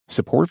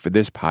Support for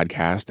this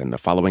podcast and the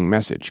following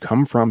message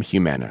come from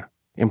Humana.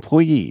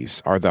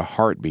 Employees are the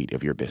heartbeat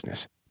of your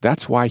business.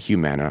 That's why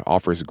Humana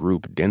offers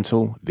group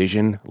dental,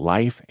 vision,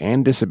 life,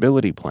 and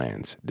disability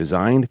plans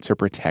designed to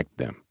protect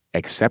them.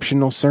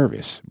 Exceptional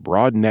service,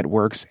 broad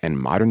networks, and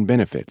modern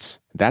benefits.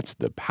 That's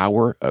the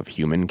power of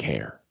human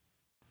care.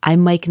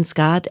 I'm Mike and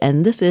Scott,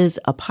 and this is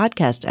a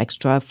podcast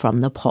extra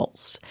from The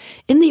Pulse.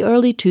 In the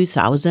early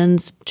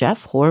 2000s,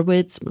 Jeff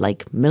Horwitz,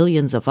 like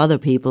millions of other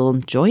people,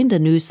 joined a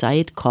new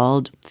site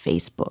called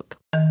Facebook.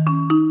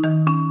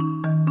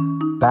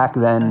 Back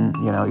then,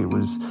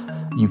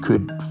 you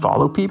could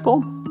follow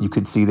people, you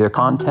could see their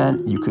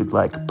content, you could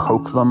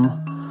poke them,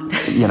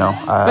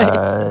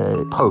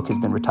 Right. Poke has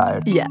been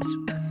retired. Yes.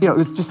 It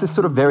was just this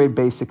sort of very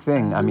basic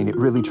thing. I mean, it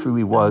really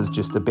truly was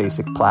just a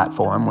basic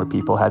platform where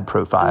people had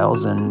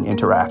profiles and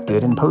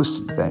interacted and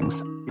posted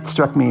things. It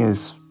struck me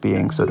as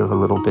being sort of a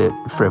little bit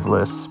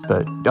frivolous,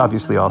 but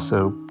obviously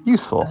also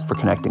useful for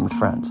connecting with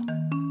friends.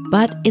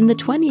 But in the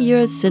 20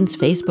 years since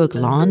Facebook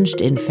launched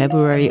in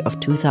February of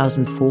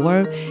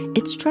 2004,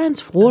 it's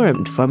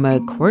transformed from a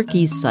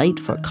quirky site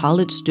for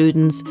college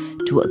students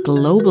to a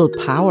global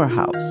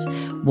powerhouse,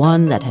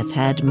 one that has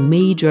had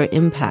major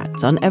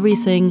impacts on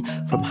everything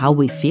from how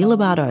we feel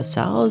about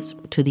ourselves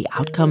to the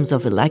outcomes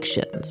of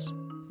elections.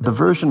 The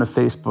version of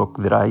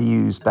Facebook that I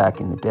used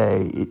back in the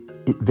day,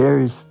 it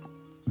bears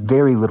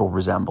very little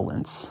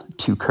resemblance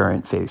to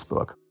current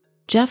Facebook.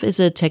 Jeff is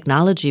a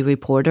technology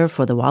reporter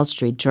for the Wall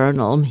Street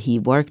Journal. He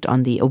worked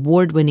on the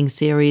award-winning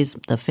series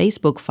The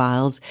Facebook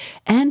Files,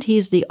 and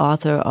he's the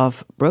author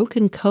of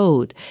Broken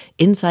Code,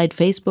 Inside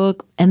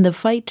Facebook, and the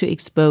Fight to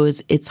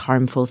Expose Its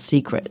Harmful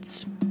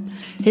Secrets.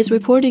 His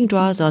reporting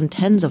draws on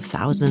tens of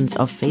thousands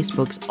of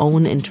Facebook's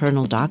own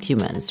internal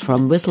documents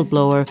from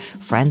whistleblower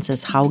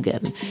Frances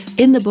Haugen.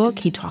 In the book,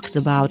 he talks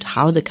about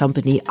how the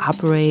company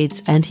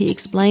operates, and he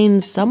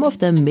explains some of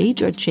the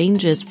major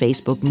changes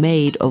Facebook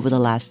made over the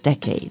last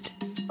decade.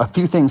 A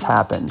few things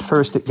happened.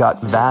 First, it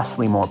got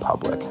vastly more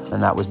public,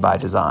 and that was by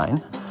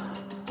design.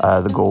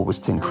 The goal was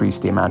to increase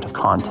the amount of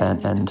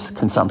content and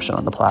consumption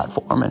on the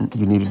platform, and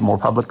you needed more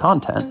public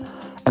content.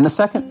 And the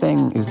second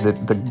thing is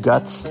that the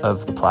guts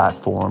of the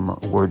platform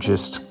were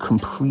just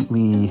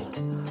completely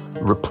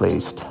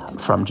replaced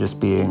from just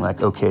being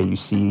okay, you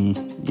see,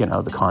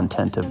 the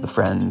content of the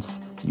friends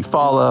you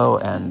follow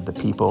and the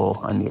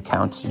people and the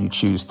accounts you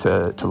choose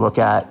to look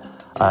at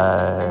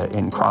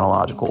in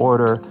chronological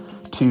order,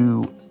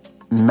 to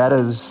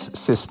Meta's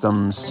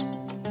systems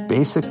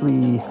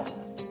basically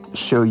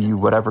show you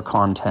whatever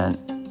content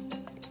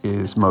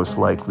is most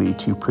likely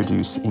to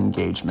produce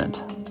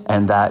engagement.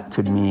 And that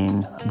could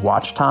mean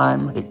watch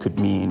time. It could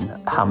mean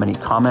how many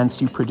comments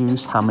you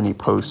produce, how many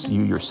posts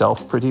you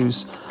yourself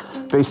produce.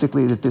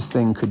 Basically, that this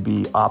thing could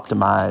be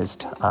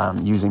optimized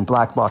using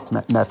black box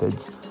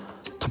methods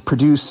to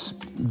produce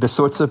the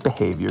sorts of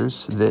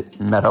behaviors that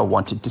Meta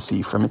wanted to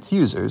see from its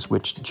users,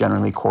 which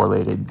generally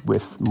correlated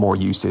with more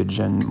usage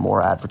and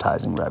more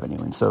advertising revenue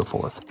and so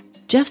forth.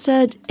 Jeff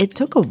said it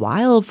took a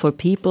while for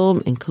people,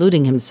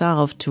 including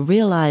himself, to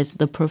realize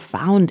the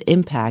profound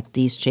impact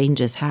these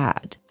changes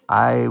had.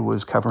 I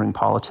was covering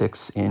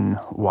politics in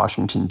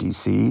Washington,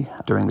 D.C.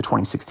 during the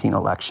 2016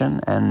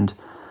 election, and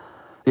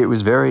it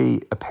was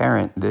very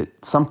apparent that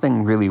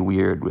something really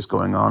weird was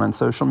going on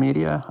social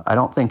media. I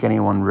don't think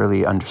anyone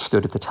really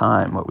understood at the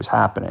time what was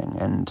happening.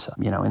 And,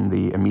 in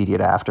the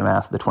immediate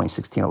aftermath of the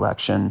 2016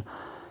 election,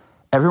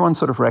 everyone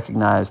sort of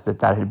recognized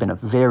that had been a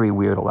very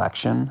weird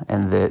election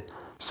and that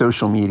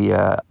social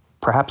media,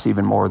 perhaps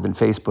even more than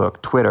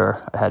Facebook,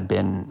 Twitter had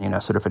been,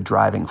 sort of a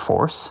driving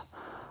force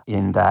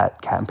in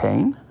that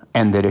campaign,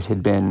 and that it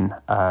had been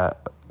a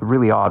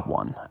really odd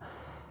one.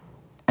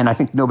 And I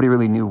think nobody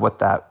really knew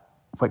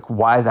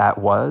why that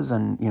was.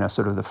 And,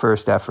 sort of the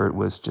first effort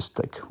was just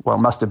it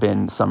must have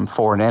been some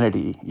foreign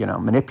entity,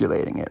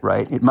 manipulating it,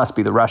 right? It must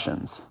be the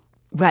Russians.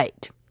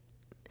 Right.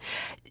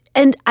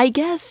 And I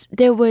guess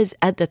there was,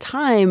 at the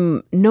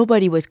time,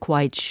 nobody was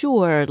quite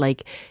sure,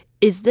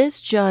 is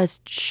this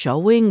just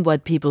showing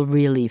what people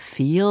really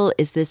feel?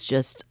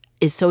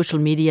 Is social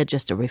media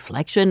just a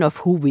reflection of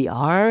who we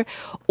are?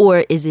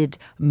 Or is it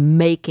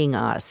making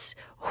us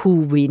who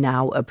we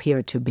now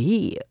appear to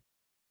be?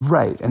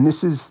 Right. And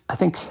this is, I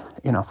think,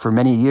 for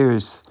many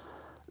years,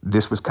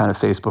 this was kind of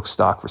Facebook's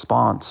stock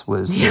response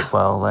was, if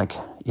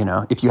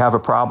you have a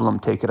problem,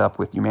 take it up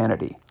with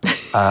humanity.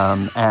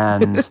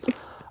 And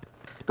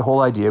the whole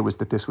idea was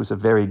that this was a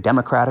very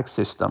democratic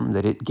system,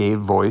 that it gave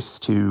voice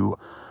to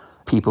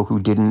people who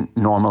didn't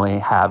normally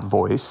have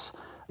voice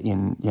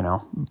in,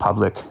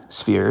 public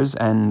spheres,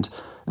 and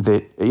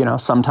that,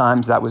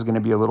 sometimes that was going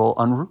to be a little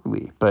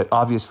unruly. But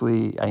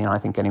obviously, I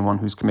think anyone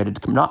who's committed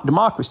to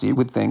democracy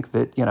would think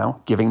that,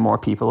 giving more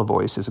people a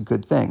voice is a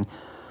good thing.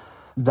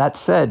 That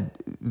said,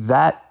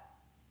 that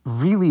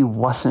really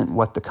wasn't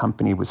what the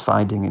company was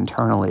finding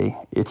internally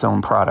its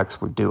own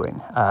products were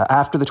doing.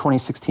 After the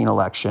 2016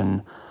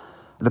 election,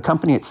 the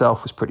company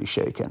itself was pretty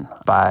shaken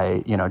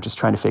by, just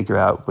trying to figure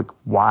out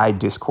why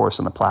discourse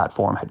on the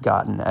platform had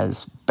gotten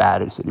as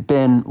bad as it had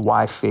been,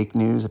 why fake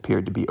news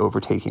appeared to be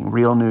overtaking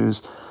real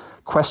news.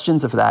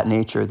 questions of that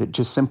nature that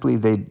just simply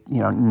they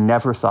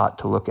never thought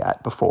to look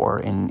at before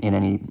in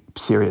any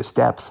serious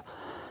depth.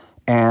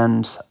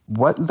 And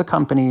what the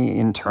company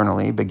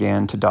internally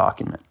began to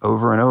document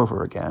over and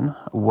over again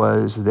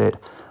was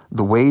that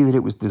the way that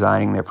it was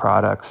designing their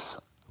products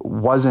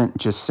wasn't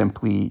just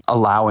simply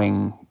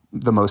allowing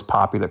the most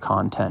popular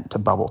content to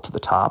bubble to the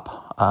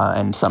top,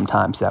 and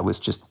sometimes that was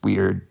just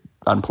weird,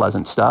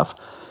 unpleasant stuff.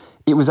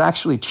 It was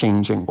actually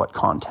changing what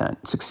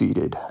content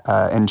succeeded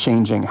and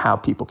changing how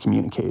people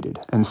communicated.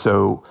 And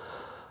so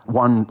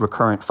one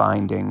recurrent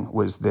finding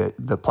was that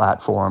the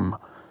platform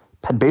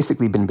had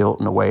basically been built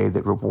in a way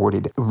that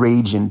rewarded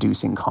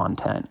rage-inducing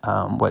content,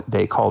 what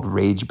they called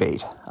rage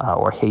bait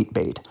or hate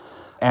bait.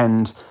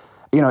 And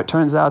it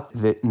turns out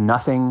that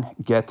nothing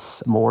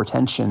gets more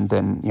attention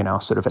than,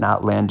 sort of an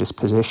outlandish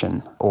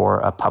position or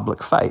a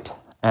public fight.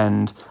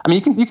 And I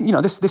mean, you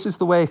can this is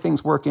the way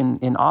things work in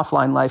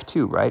offline life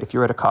too, right? If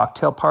you're at a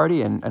cocktail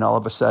party and all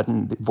of a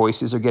sudden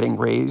voices are getting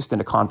raised in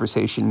a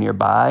conversation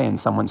nearby and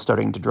someone's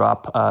starting to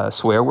drop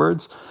swear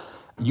words,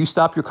 you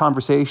stop your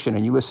conversation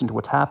and you listen to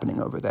what's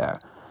happening over there.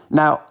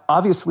 Now,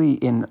 obviously,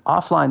 in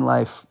offline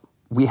life,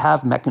 we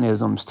have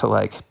mechanisms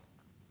to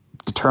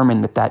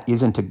determine that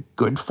isn't a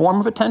good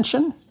form of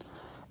attention.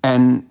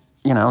 And,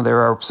 there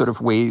are sort of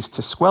ways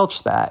to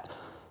squelch that.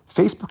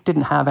 Facebook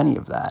didn't have any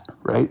of that,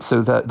 right?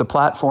 So the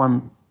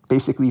platform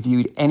basically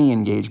viewed any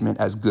engagement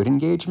as good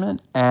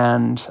engagement.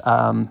 And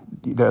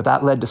that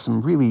led to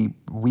some really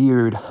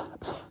weird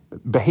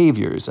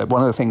behaviors.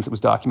 One of the things that was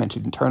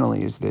documented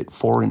internally is that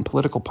foreign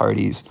political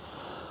parties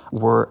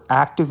were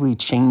actively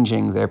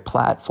changing their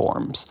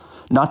platforms,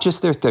 not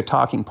just their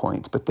talking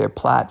points, but their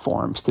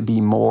platforms to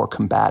be more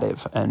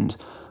combative and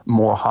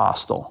more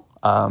hostile,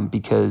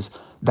 because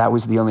that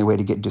was the only way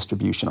to get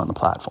distribution on the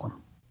platform.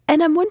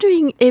 And I'm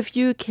wondering if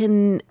you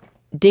can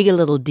dig a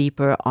little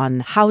deeper on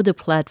how the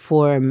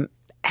platform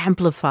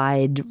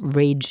amplified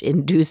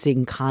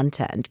rage-inducing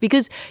content.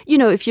 Because,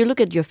 if you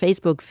look at your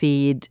Facebook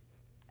feed,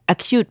 a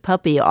cute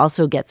puppy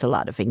also gets a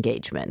lot of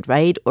engagement,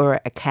 right? Or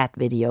a cat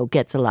video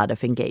gets a lot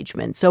of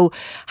engagement. So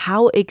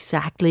how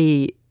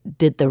exactly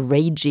did the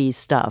ragey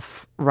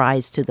stuff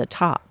rise to the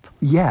top?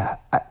 Yeah,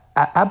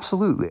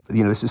 absolutely.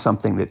 This is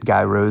something that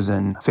Guy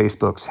Rosen,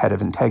 Facebook's head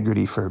of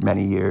integrity for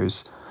many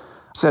years,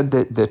 said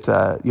that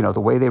the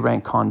way they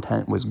rank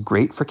content was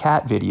great for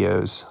cat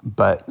videos,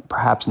 but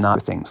perhaps not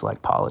for things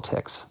like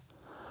politics.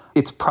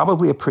 It's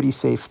probably a pretty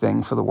safe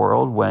thing for the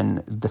world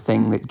when the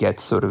thing that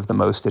gets sort of the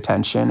most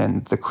attention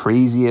and the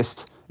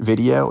craziest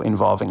video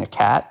involving a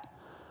cat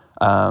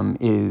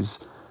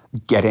is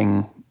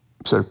getting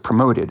sort of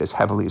promoted as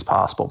heavily as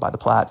possible by the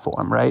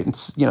platform, right?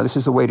 It's, this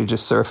is a way to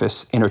just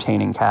surface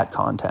entertaining cat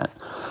content.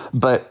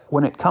 But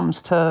when it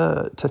comes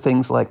to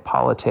things like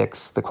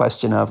politics, the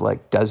question of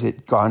does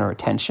it garner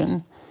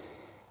attention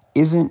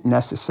isn't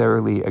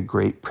necessarily a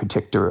great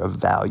predictor of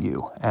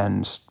value.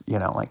 And,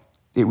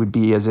 it would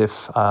be as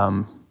if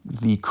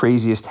the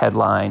craziest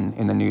headline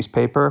in the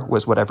newspaper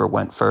was whatever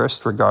went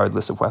first,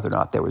 regardless of whether or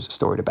not there was a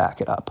story to back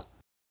it up.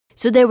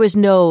 So there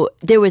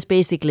was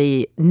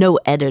basically no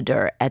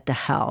editor at the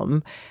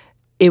helm.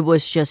 It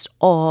was just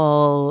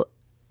all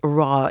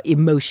raw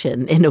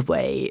emotion in a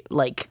way,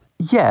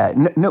 Yeah,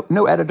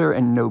 no editor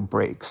and no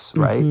breaks,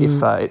 right? Mm-hmm.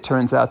 If it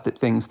turns out that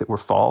things that were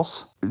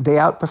false, they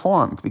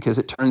outperformed, because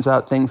it turns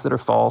out things that are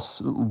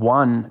false,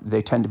 one,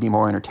 they tend to be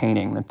more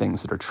entertaining than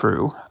things that are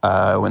true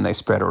when they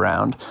spread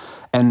around.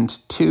 And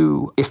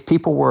two, if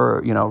people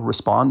were,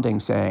 responding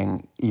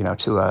saying,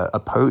 to a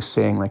post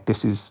saying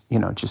this is,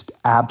 just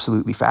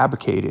absolutely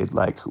fabricated,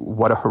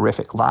 what a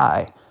horrific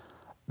lie,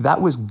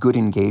 that was good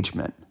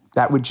engagement.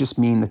 That would just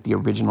mean that the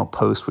original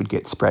post would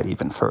get spread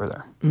even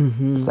further,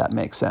 if that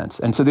makes sense.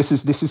 And so this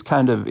is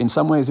kind of, in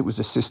some ways, it was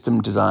a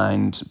system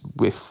designed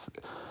with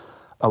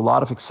a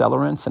lot of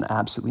accelerants and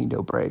absolutely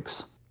no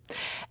brakes.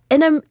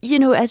 And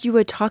as you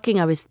were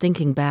talking, I was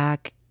thinking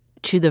back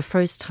to the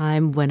first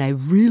time when I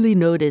really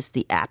noticed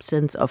the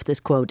absence of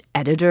this, quote,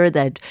 editor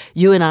that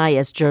you and I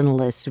as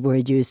journalists were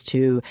used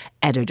to,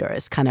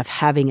 editors kind of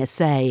having a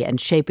say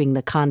and shaping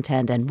the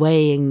content and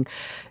weighing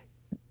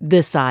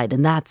this side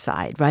and that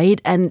side,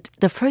 right? And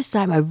the first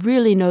time I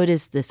really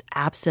noticed this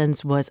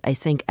absence was, I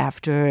think,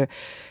 after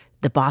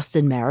the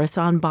Boston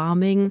Marathon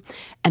bombing.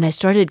 And I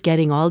started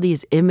getting all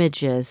these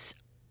images,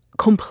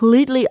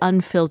 completely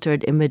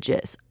unfiltered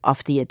images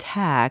of the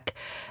attack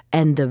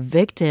and the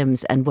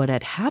victims and what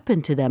had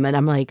happened to them. And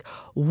I'm like,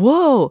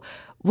 whoa,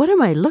 what am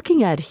I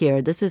looking at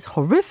here? This is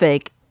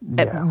horrific.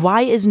 Yeah.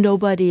 Why is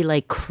nobody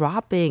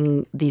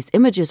cropping these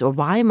images, or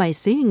why am I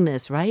seeing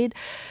this, right?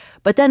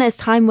 But then as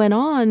time went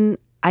on,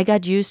 I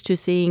got used to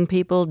seeing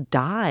people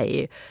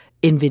die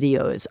in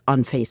videos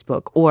on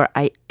Facebook, or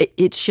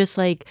it's just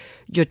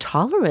your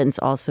tolerance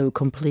also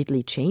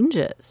completely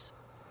changes.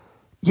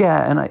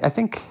 Yeah, and I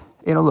think,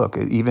 look,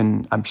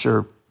 even I'm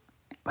sure,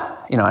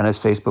 and as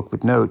Facebook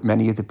would note,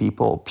 many of the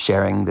people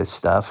sharing this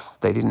stuff,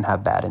 they didn't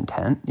have bad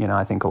intent.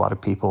 I think a lot of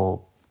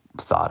people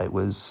thought it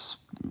was,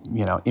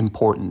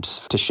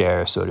 important to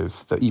share sort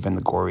of even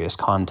the goriest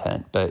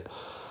content. But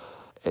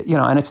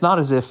and it's not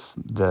as if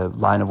the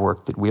line of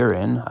work that we're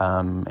in,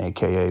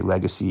 aka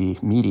legacy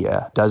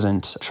media,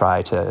 doesn't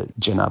try to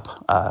gin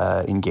up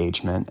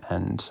engagement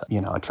and,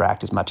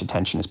 attract as much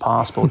attention as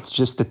possible. It's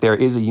just that there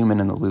is a human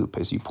in the loop,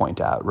 as you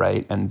point out,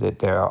 right? And that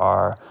there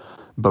are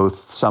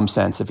both some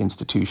sense of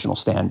institutional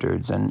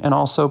standards and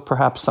also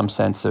perhaps some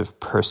sense of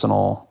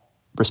personal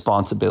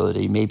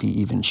responsibility, maybe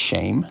even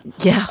shame.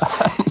 Yeah.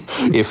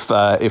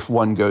 if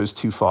one goes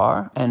too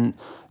far. And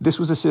this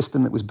was a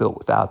system that was built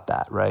without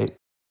that, right?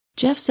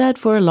 Jeff said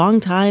for a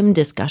long time,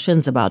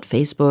 discussions about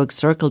Facebook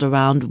circled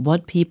around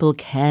what people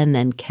can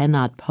and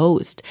cannot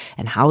post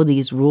and how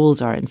these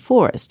rules are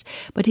enforced.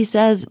 But he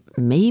says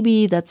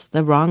maybe that's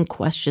the wrong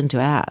question to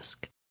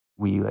ask.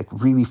 We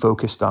really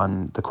focused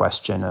on the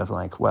question of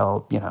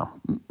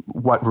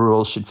what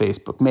rules should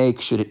Facebook make?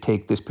 Should it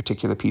take this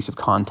particular piece of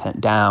content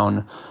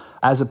down?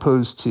 As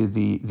opposed to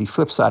the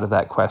flip side of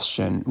that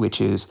question, which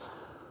is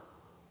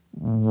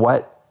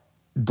what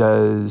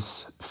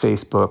does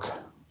Facebook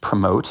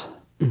promote?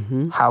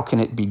 Mm-hmm. How can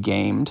it be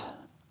gamed?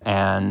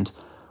 And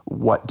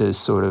what does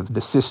sort of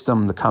the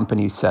system the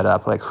companies set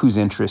up, whose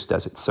interest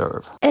does it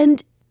serve?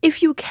 And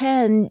if you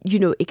can,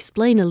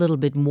 explain a little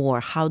bit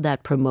more how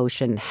that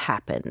promotion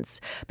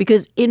happens.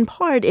 Because in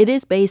part, it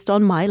is based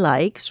on my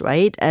likes,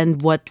 right?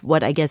 And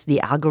what I guess the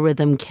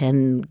algorithm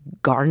can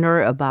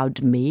garner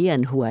about me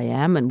and who I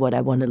am and what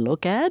I want to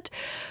look at.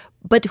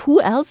 But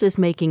who else is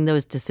making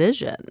those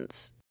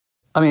decisions?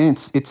 I mean,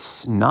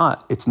 it's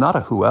not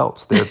a who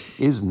else. There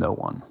is no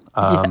one.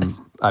 Yes.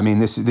 I mean,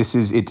 this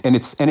is it, and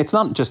it's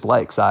not just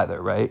likes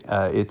either, right?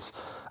 It's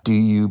do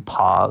you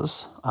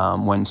pause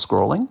when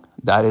scrolling?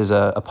 That is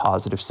a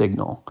positive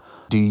signal.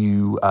 Do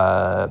you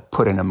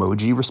put an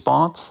emoji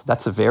response?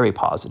 That's a very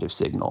positive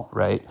signal,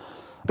 right?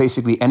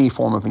 Basically, any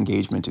form of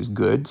engagement is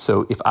good.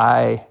 So if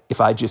I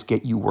just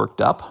get you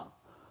worked up,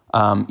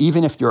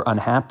 even if you're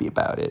unhappy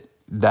about it,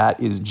 that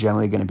is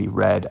generally going to be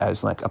read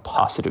as a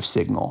positive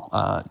signal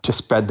to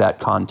spread that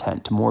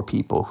content to more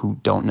people who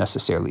don't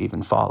necessarily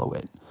even follow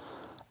it.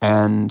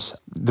 And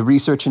the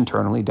research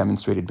internally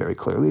demonstrated very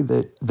clearly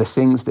that the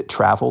things that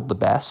traveled the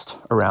best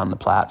around the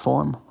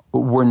platform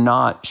were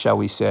not, shall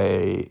we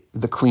say,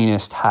 the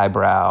cleanest,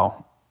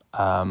 highbrow,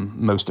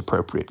 most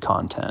appropriate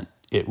content.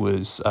 It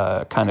was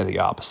kind of the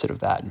opposite of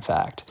that, in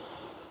fact.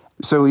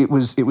 So it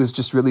was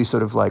just really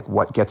sort of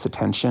what gets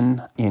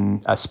attention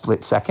in a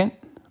split second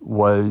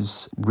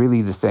was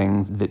really the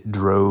thing that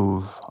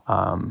drove,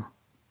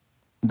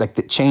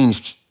 that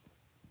changed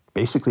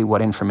basically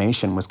what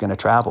information was going to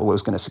travel, what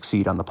was going to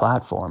succeed on the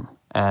platform.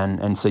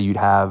 And so you'd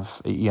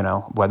have,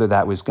 whether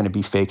that was going to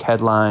be fake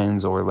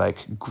headlines or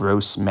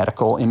gross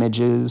medical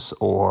images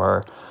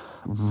or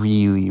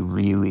really,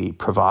 really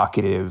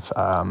provocative,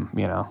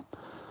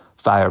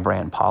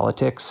 firebrand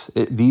politics.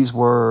 These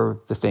were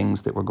the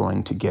things that were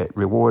going to get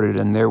rewarded,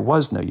 and there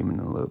was no human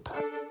in the loop.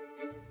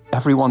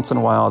 Every once in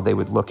a while, they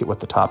would look at what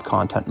the top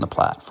content in the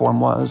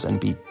platform was and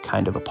be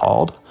kind of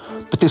appalled.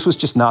 But this was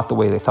just not the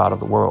way they thought of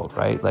the world,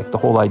 right? The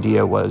whole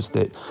idea was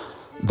that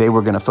they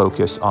were going to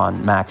focus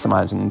on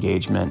maximizing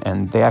engagement,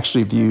 and they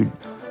actually viewed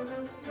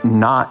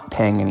not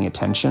paying any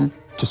attention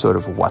to sort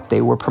of what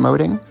they were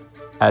promoting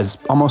as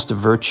almost a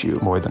virtue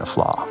more than a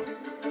flaw.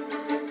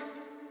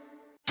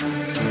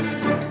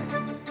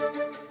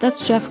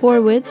 That's Jeff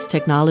Horwitz,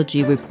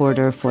 technology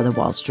reporter for the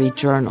Wall Street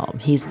Journal.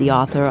 He's the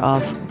author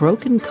of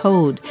Broken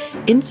Code,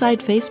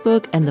 Inside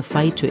Facebook and the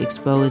Fight to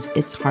Expose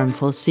Its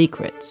Harmful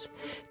Secrets.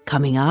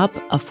 Coming up,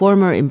 a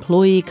former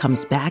employee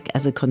comes back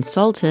as a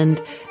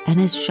consultant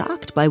and is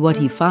shocked by what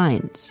he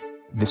finds.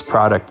 This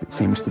product that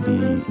seems to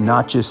be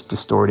not just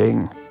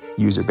distorting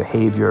user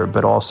behavior,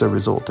 but also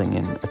resulting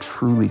in a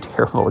truly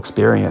terrible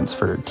experience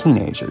for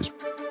teenagers.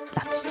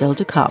 That's still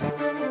to come.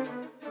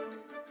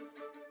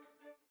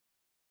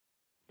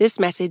 This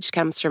message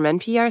comes from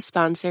NPR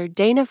sponsor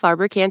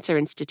Dana-Farber Cancer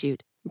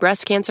Institute.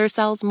 Breast cancer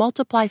cells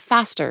multiply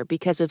faster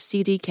because of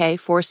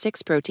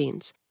CDK4/6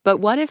 proteins.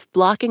 But what if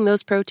blocking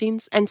those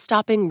proteins and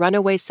stopping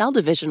runaway cell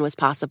division was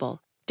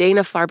possible?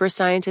 Dana-Farber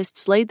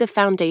scientists laid the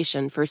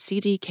foundation for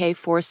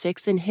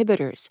CDK4/6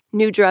 inhibitors,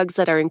 new drugs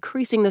that are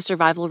increasing the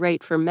survival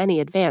rate for many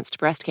advanced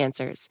breast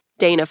cancers.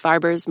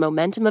 Dana-Farber's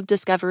momentum of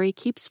discovery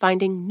keeps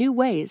finding new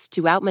ways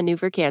to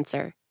outmaneuver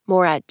cancer.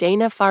 More at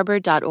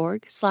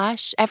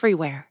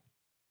danafarber.org/everywhere.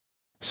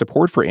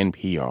 Support for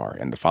NPR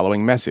and the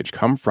following message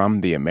come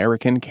from the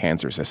American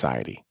Cancer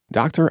Society.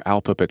 Dr.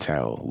 Alpa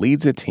Patel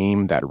leads a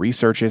team that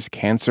researches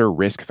cancer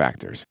risk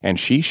factors, and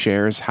she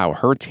shares how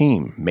her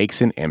team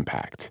makes an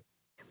impact.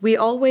 We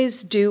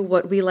always do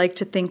what we like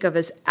to think of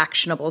as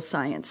actionable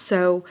science.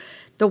 So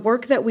the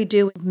work that we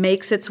do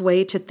makes its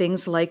way to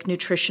things like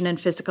nutrition and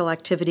physical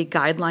activity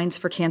guidelines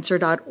for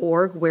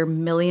cancer.org, where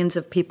millions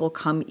of people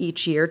come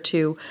each year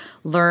to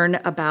learn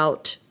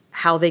about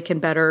how they can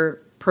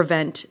better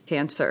prevent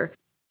cancer.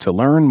 To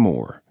learn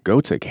more, go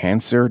to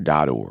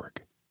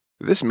cancer.org.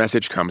 This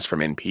message comes from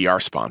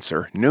NPR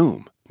sponsor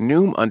Noom.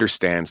 Noom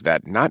understands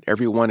that not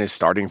everyone is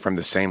starting from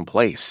the same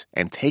place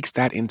and takes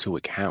that into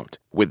account.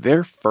 With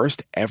their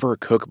first ever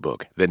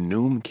cookbook, The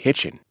Noom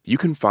Kitchen, you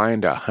can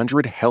find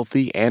 100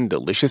 healthy and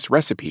delicious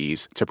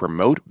recipes to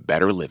promote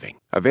better living.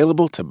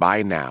 Available to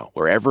buy now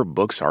wherever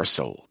books are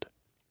sold.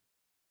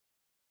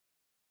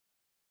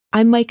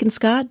 I'm Mike and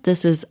Scott.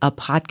 This is a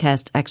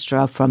podcast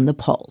extra from The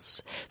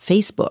Pulse.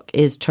 Facebook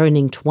is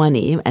turning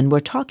 20, and we're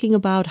talking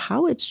about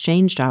how it's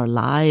changed our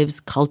lives,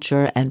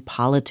 culture, and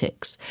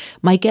politics.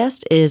 My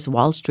guest is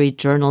Wall Street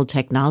Journal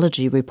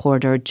technology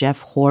reporter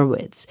Jeff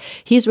Horwitz.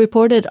 He's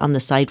reported on the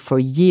site for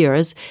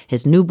years.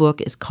 His new book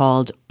is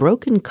called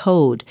Broken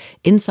Code: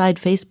 Inside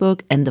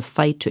Facebook and the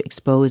Fight to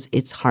Expose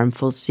Its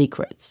Harmful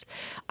Secrets.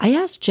 I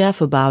asked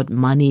Jeff about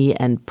money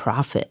and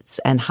profits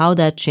and how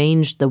that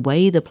changed the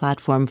way the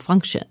platform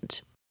functioned.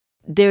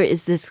 There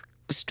is this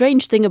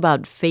strange thing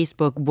about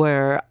Facebook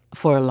where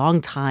for a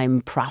long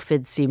time,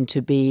 profit seemed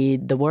to be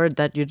the word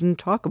that you didn't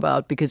talk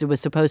about because it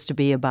was supposed to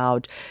be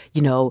about,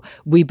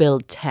 we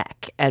build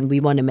tech and we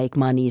want to make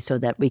money so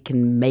that we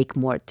can make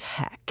more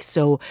tech.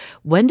 So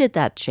when did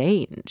that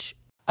change?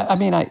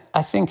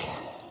 I think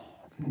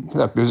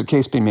look, there's a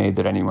case being made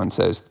that anyone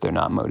says that they're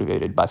not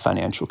motivated by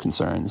financial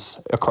concerns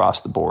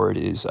across the board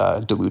is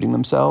deluding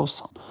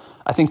themselves.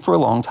 I think for a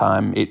long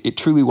time, it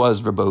truly was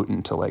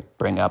verboten to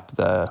bring up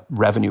the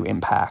revenue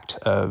impact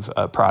of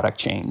a product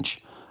change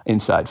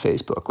inside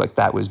Facebook.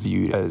 That was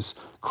viewed as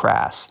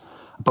crass.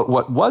 But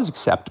what was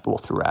acceptable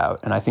throughout,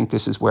 and I think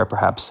this is where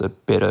perhaps a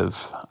bit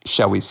of,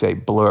 shall we say,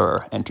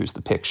 blur enters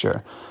the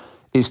picture,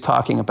 is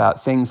talking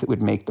about things that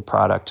would make the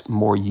product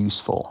more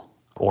useful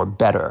or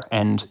better.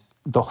 And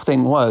the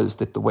thing was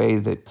that the way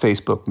that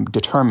Facebook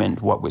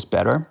determined what was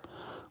better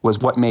was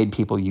what made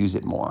people use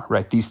it more,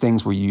 right? These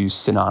things were used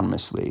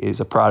synonymously. Is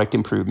a product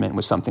improvement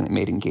was something that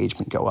made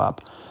engagement go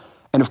up.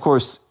 And of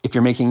course, if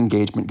you're making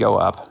engagement go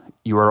up,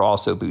 you are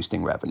also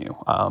boosting revenue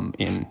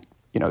in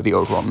the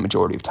overall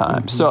majority of time.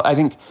 Mm-hmm. So I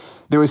think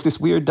there was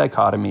this weird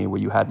dichotomy where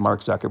you had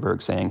Mark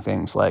Zuckerberg saying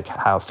things like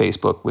how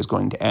Facebook was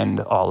going to end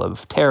all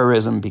of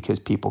terrorism because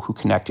people who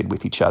connected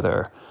with each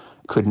other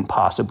couldn't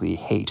possibly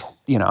hate,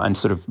 and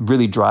sort of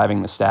really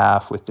driving the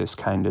staff with this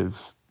kind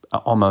of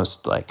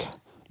almost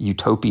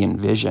utopian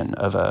vision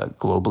of a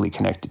globally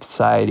connected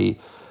society,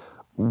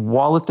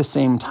 while at the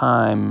same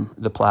time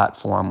the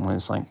platform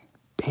was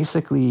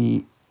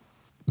basically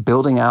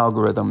building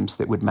algorithms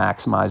that would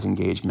maximize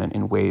engagement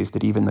in ways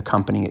that even the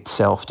company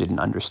itself didn't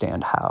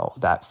understand how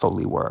that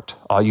fully worked.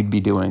 All you'd be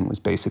doing was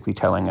basically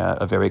telling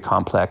a very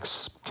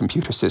complex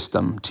computer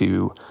system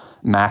to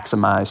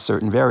maximize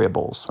certain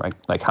variables, right?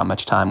 Like how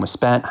much time was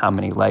spent, how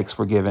many likes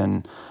were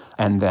given,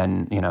 and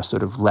then,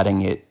 sort of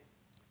letting it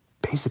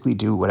basically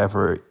do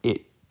whatever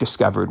it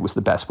discovered was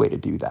the best way to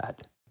do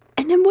that.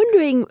 And I'm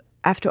wondering,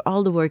 after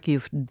all the work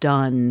you've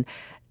done,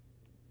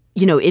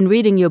 in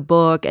reading your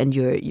book and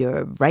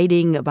your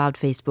writing about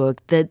Facebook,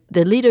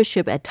 the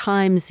leadership at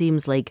times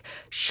seems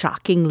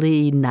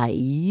shockingly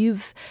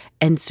naive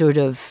and sort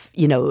of,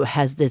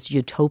 has this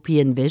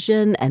utopian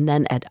vision, and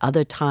then at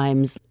other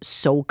times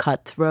so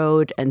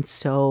cutthroat and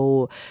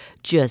so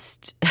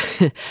just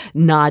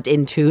not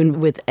in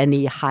tune with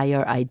any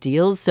higher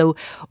ideals. So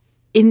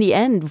in the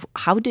end,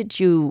 how did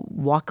you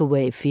walk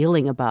away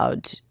feeling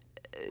about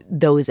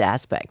those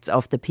aspects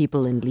of the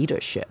people in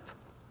leadership?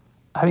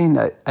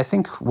 I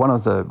think one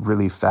of the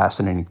really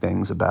fascinating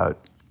things about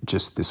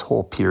just this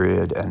whole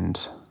period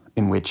and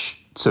in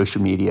which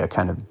social media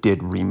kind of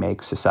did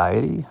remake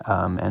society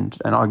and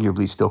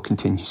arguably still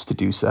continues to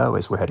do so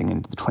as we're heading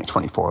into the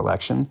 2024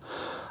 election,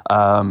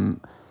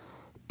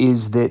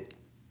 is that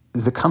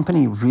the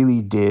company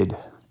really did,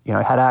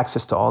 it had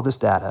access to all this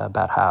data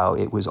about how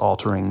it was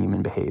altering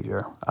human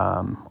behavior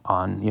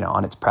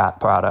on its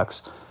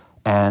products,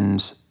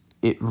 and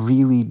it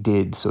really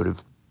did sort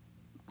of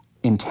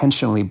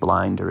intentionally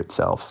blinder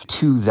itself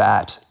to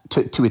that,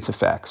 to its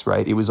effects,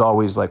 right? It was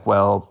always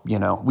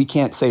we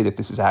can't say that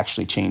this is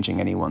actually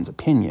changing anyone's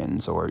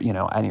opinions or,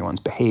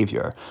 anyone's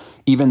behavior,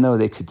 even though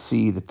they could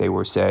see that they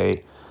were,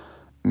 say,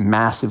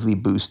 massively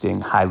boosting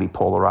highly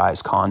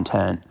polarized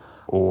content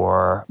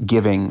or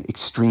giving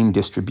extreme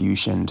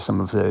distribution to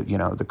some of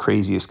the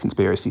craziest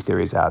conspiracy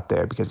theories out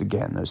there, because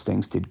again, those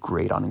things did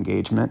great on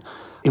engagement.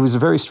 It was a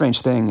very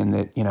strange thing in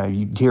that,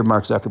 you hear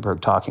Mark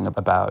Zuckerberg talking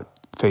about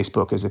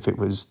Facebook as if it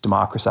was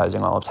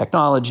democratizing all of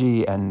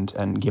technology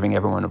and giving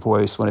everyone a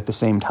voice, when at the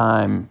same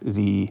time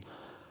the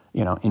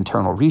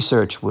internal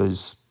research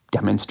was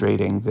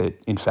demonstrating that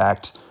in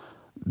fact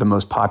the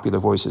most popular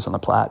voices on the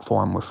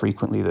platform were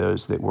frequently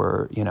those that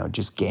were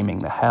just gaming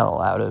the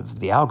hell out of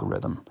the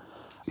algorithm.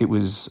 It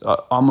was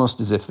almost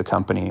as if the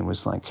company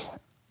was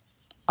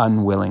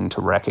unwilling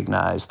to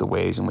recognize the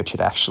ways in which it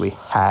actually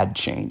had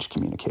changed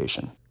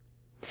communication.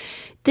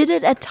 Did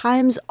it at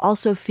times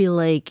also feel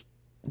like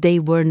they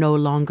were no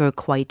longer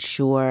quite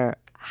sure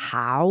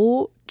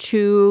how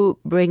to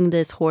bring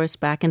this horse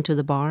back into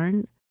the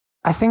barn?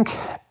 I think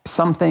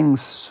some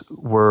things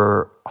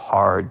were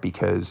hard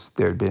because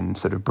there had been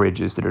sort of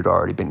bridges that had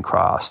already been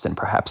crossed and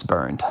perhaps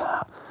burned.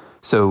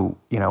 So,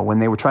 when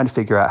they were trying to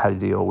figure out how to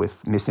deal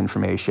with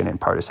misinformation and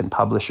partisan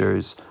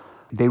publishers,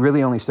 they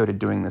really only started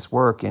doing this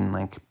work in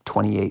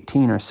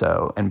 2018 or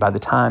so. And by the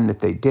time that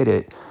they did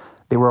it,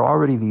 there were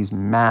already these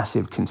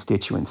massive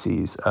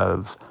constituencies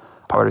of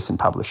partisan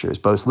publishers,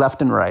 both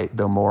left and right,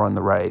 though more on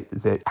the right,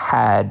 that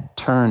had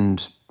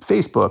turned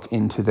Facebook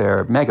into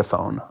their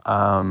megaphone,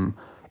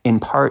 in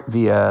part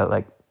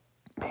via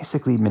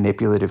basically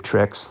manipulative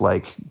tricks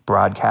like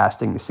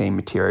broadcasting the same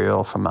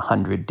material from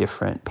 100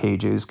 different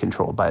pages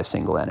controlled by a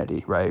single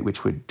entity, right?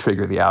 Which would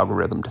trigger the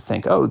algorithm to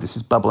think, oh, this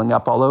is bubbling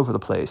up all over the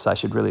place. I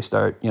should really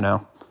start,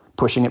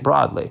 pushing it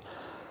broadly.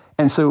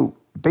 And so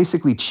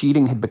basically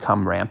cheating had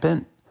become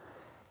rampant.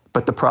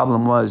 But the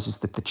problem was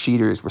that the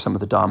cheaters were some of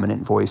the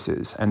dominant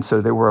voices. And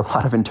so there were a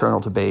lot of internal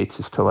debates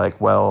as to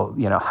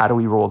how do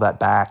we roll that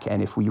back?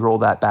 And if we roll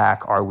that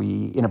back, are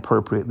we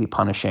inappropriately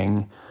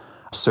punishing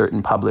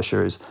certain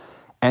publishers?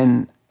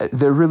 And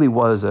there really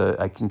was,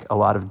 I think, a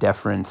lot of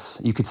deference.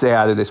 You could say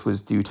either this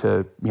was due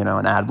to,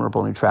 an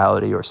admirable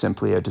neutrality or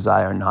simply a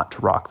desire not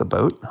to rock the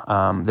boat.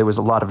 There was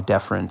a lot of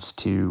deference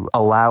to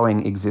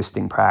allowing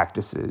existing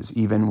practices,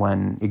 even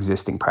when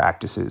existing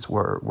practices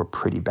were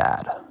pretty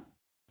bad.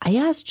 I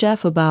asked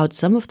Jeff about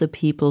some of the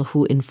people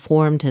who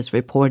informed his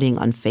reporting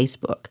on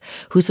Facebook,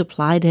 who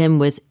supplied him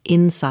with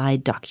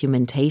inside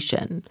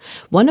documentation.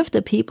 One of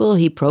the people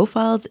he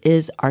profiles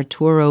is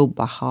Arturo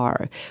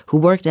Bahar, who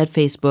worked at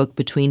Facebook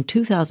between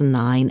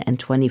 2009 and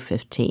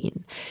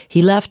 2015.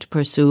 He left to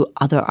pursue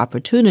other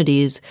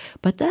opportunities,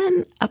 but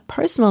then a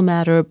personal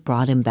matter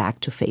brought him back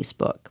to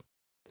Facebook.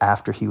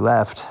 After he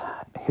left,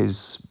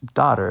 his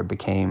daughter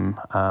became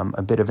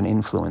a bit of an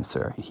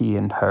influencer. He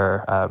and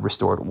her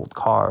restored old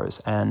cars,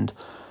 and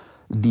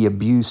the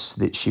abuse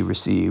that she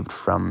received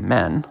from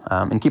men.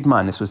 And keep in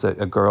mind, this was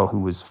a girl who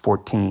was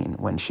 14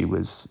 when she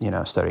was,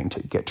 starting to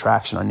get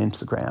traction on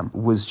Instagram,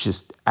 was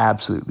just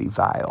absolutely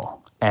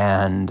vile.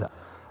 And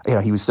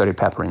he started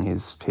peppering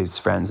his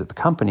friends at the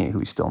company, who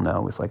we still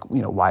know, with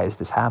why is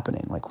this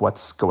happening?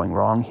 What's going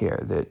wrong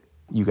here? That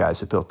you guys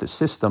have built this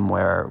system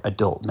where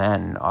adult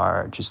men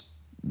are just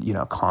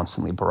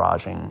constantly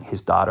barraging his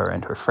daughter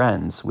and her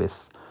friends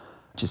with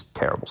just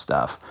terrible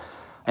stuff.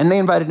 And they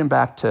invited him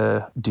back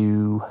to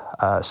do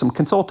some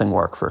consulting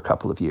work for a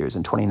couple of years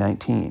in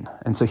 2019.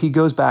 And so he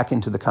goes back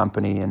into the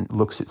company and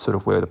looks at sort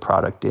of where the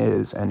product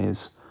is and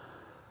is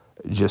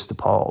just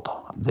appalled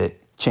that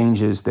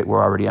changes that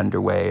were already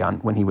underway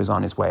when he was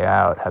on his way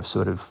out have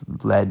sort of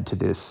led to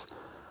this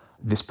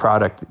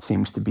product that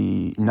seems to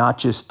be not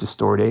just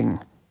distorting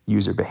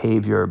user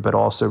behavior, but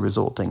also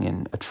resulting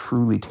in a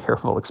truly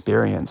terrible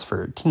experience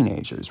for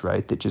teenagers,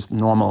 right? That just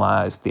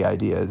normalized the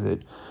idea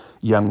that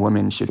young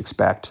women should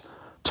expect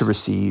to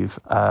receive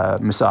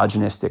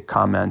misogynistic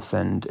comments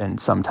and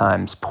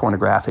sometimes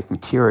pornographic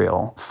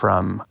material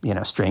from,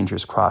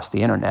 strangers across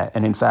the internet.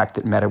 And in fact,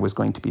 that Meta was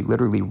going to be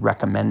literally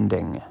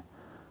recommending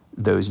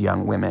those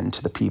young women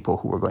to the people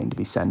who were going to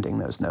be sending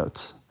those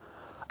notes.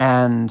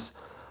 And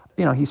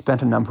he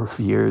spent a number of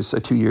years,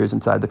 2 years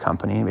inside the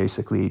company,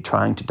 basically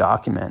trying to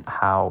document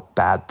how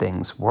bad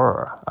things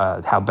were,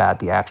 how bad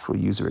the actual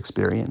user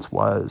experience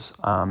was,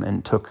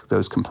 and took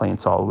those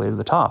complaints all the way to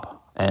the top.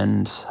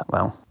 And,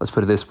 well, let's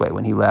put it this way.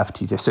 When he left,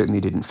 he just certainly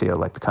didn't feel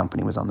like the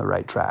company was on the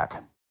right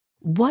track.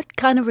 What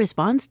kind of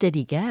response did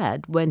he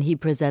get when he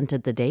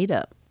presented the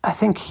data? I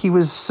think he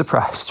was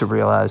surprised to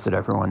realize that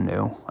everyone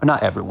knew, or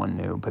not everyone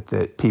knew, but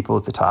that people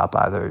at the top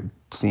either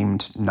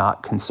seemed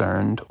not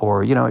concerned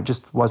or, it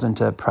just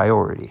wasn't a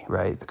priority,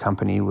 right? The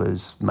company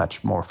was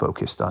much more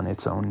focused on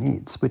its own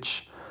needs,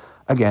 which,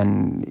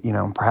 again,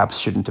 perhaps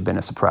shouldn't have been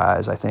a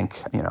surprise. I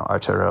think,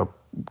 Arturo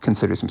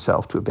considers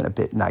himself to have been a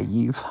bit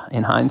naive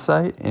in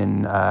hindsight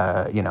in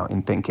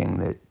thinking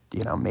that,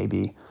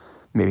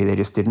 maybe they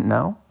just didn't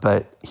know.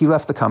 But he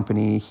left the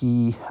company.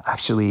 He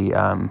actually,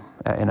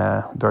 in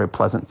a very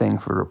pleasant thing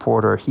for a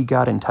reporter, he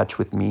got in touch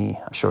with me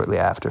shortly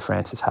after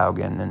Frances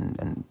Haugen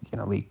and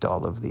leaked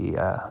all of the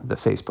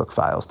Facebook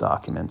files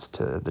documents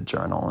to the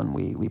journal, and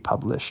we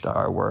published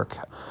our work.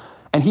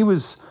 And he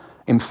was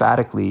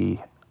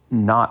emphatically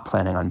not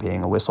planning on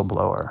being a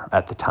whistleblower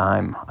at the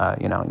time.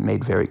 He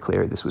made very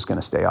clear this was going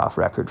to stay off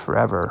record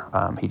forever.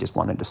 He just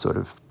wanted to sort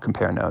of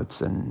compare notes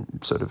and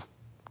sort of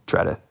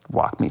try to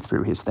walk me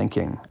through his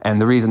thinking. And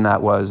the reason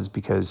that was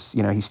because,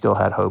 he still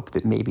had hope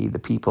that maybe the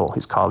people,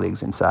 his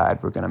colleagues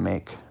inside, were going to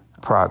make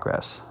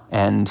progress.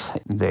 And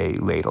they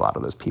laid a lot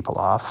of those people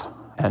off.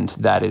 And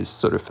that is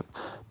sort of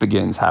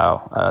begins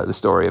how the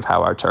story of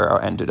how Arturo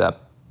ended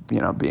up,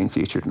 being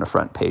featured in a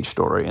front page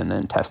story and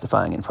then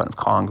testifying in front of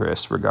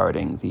Congress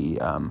regarding the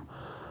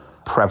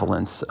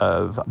prevalence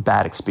of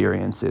bad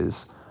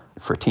experiences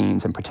for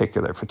teens, in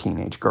particular for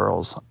teenage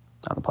girls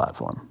on the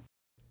platform.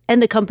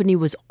 And the company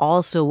was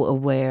also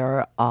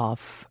aware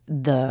of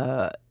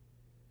the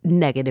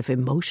negative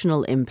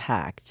emotional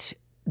impact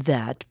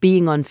that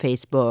being on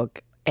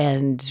Facebook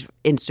and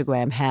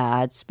Instagram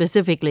had,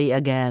 specifically,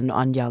 again,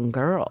 on young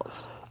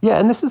girls. Yeah,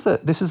 and this is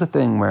a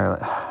thing where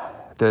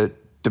the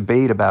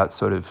debate about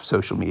sort of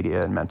social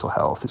media and mental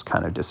health is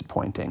kind of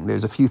disappointing.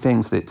 There's a few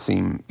things that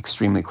seem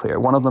extremely clear.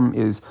 One of them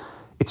is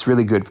it's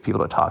really good for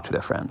people to talk to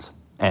their friends.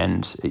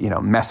 And,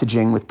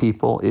 messaging with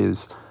people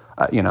is,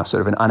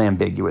 sort of an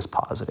unambiguous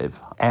positive.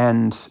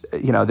 And,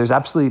 there's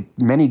absolutely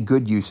many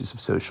good uses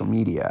of social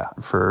media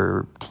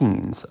for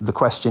teens. The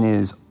question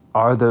is,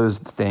 are those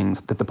the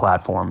things that the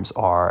platforms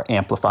are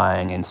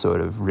amplifying and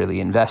sort of really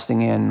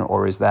investing in,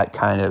 or is that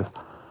kind of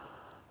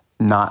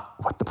not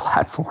what the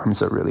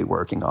platforms are really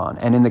working on?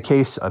 And in the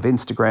case of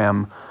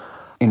Instagram,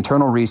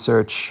 internal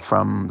research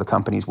from the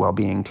company's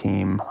well-being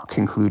team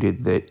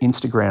concluded that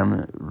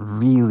Instagram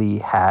really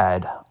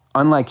had,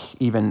 unlike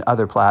even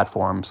other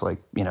platforms like,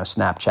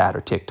 Snapchat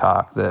or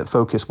TikTok, the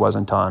focus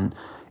wasn't on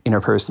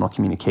interpersonal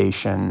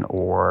communication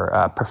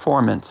or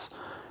performance.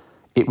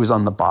 It was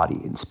on the body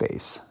in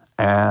space.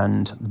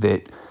 And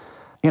that,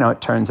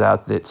 it turns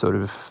out that sort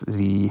of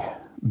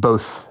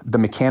both the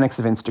mechanics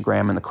of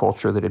Instagram and the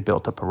culture that had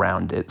built up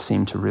around it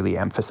seemed to really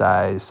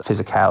emphasize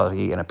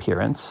physicality and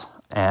appearance,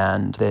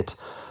 and that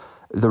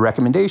the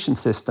recommendation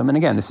system, and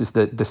again, this is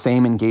the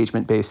same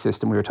engagement-based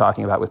system we were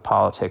talking about with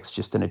politics,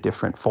 just in a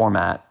different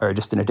format, or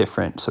just in a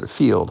different sort of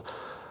field,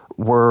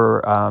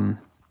 were,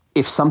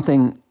 if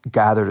something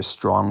gathered a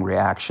strong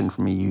reaction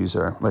from a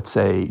user, let's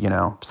say,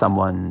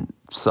 someone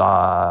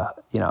saw,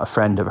 a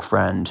friend of a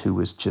friend who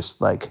was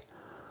just like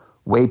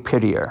way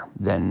prettier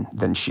than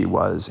she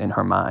was in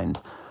her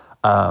mind,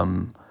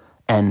 and,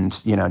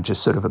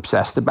 just sort of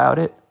obsessed about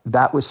it,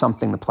 that was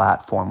something the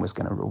platform was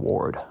going to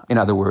reward. In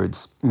other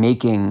words,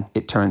 making,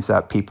 it turns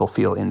out, people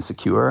feel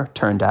insecure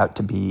turned out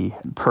to be,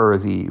 per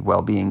the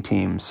well-being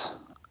team's,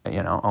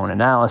 own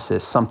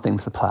analysis, something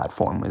that the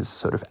platform was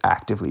sort of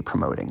actively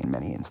promoting in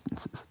many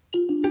instances.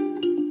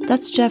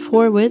 That's Jeff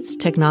Horwitz,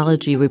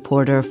 technology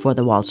reporter for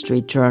the Wall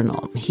Street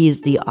Journal.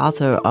 He's the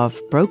author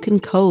of Broken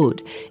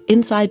Code,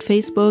 Inside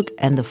Facebook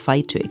and the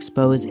Fight to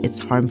Expose Its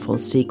Harmful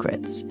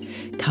Secrets.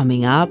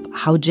 Coming up,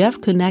 how Jeff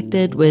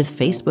connected with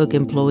Facebook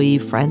employee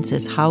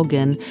Frances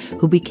Haugen,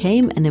 who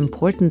became an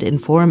important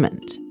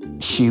informant.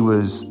 She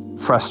was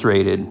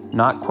frustrated,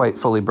 not quite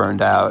fully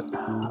burned out,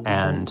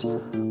 and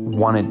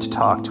wanted to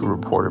talk to a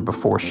reporter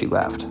before she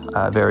left,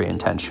 very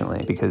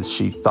intentionally, because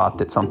she thought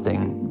that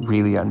something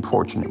really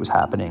unfortunate was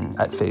happening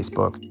at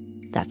Facebook.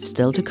 That's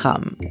still to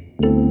come.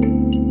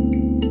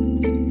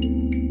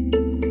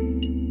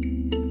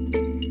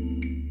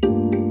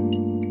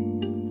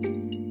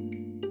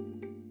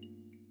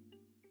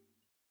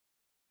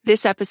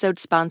 This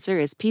episode's sponsor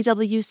is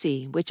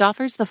PwC, which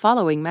offers the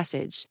following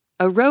message.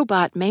 A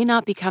robot may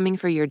not be coming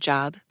for your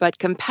job, but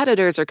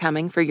competitors are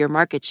coming for your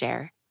market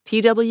share.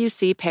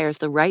 PwC pairs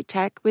the right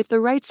tech with the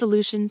right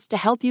solutions to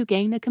help you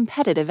gain a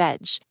competitive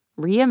edge.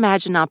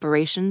 Reimagine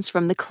operations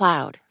from the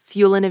cloud,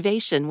 fuel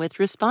innovation with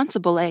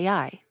responsible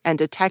AI, and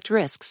detect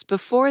risks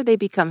before they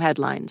become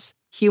headlines.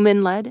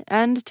 Human-led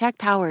and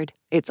tech-powered.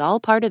 It's all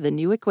part of the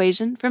new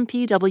equation from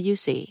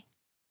PwC.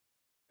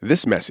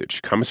 This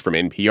message comes from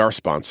NPR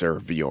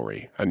sponsor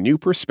Vuori, a new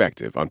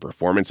perspective on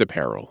performance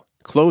apparel.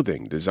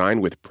 Clothing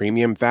designed with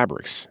premium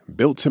fabrics,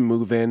 built to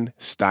move in,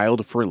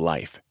 styled for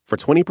life. For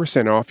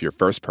 20% off your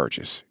first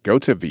purchase, go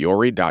to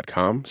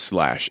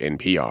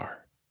vuori.com/NPR.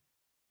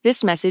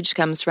 This message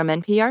comes from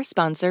NPR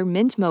sponsor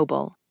Mint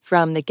Mobile.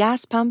 From the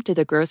gas pump to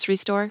the grocery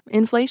store,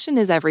 inflation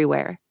is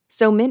everywhere.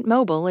 So Mint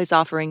Mobile is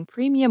offering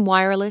premium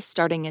wireless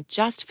starting at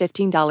just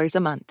 $15 a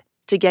month.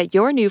 To get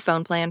your new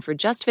phone plan for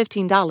just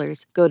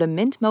 $15, go to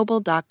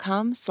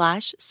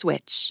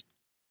mintmobile.com/switch.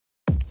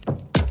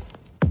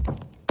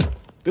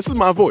 This is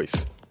my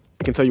voice.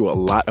 It can tell you a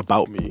lot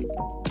about me,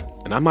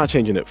 and I'm not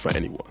changing it for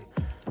anyone.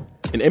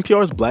 In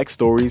NPR's Black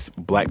Stories,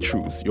 Black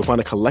Truths, you'll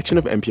find a collection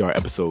of NPR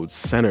episodes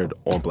centered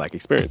on Black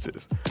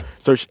experiences.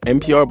 Search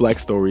NPR Black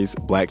Stories,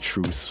 Black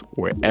Truths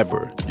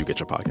wherever you get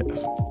your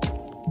podcasts.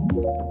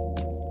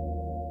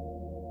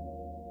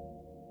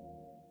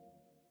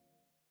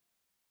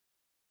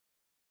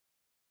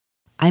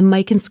 I'm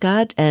Mike and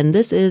Scott, and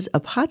this is a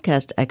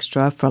podcast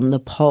extra from The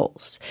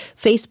Pulse.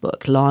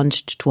 Facebook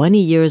launched 20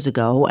 years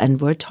ago,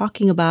 and we're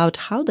talking about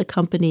how the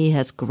company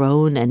has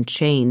grown and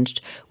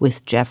changed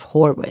with Jeff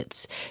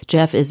Horwitz.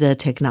 Jeff is a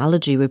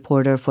technology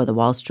reporter for the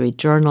Wall Street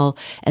Journal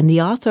and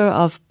the author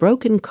of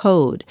Broken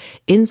Code,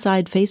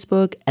 Inside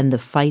Facebook and the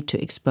Fight to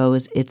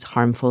Expose Its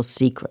Harmful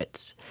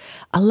Secrets.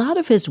 A lot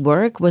of his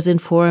work was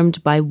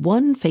informed by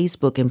one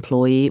Facebook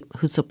employee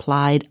who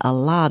supplied a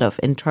lot of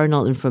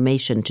internal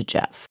information to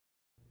Jeff.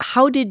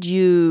 How did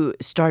you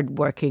start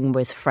working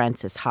with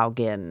Frances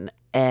Haugen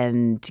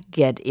and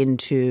get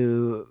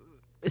into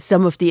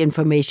some of the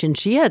information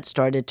she had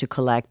started to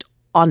collect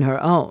on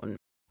her own?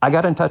 I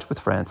got in touch with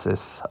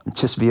Frances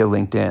just via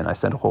LinkedIn. I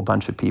sent a whole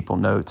bunch of people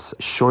notes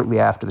shortly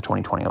after the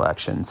 2020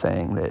 election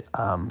saying that,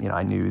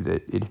 I knew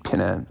that it had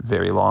been a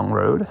very long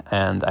road.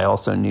 And I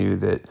also knew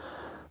that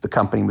the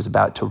company was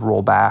about to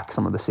roll back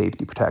some of the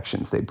safety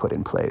protections they'd put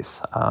in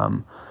place.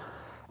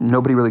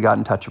 Nobody really got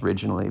in touch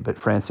originally, but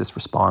Frances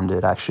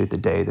responded actually the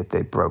day that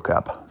they broke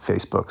up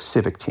Facebook's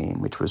civic team,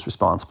 which was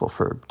responsible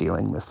for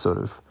dealing with sort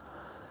of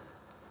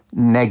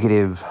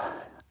negative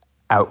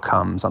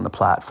outcomes on the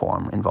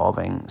platform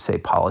involving, say,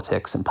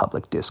 politics and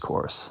public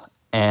discourse.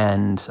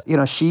 And,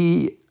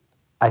 she,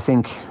 I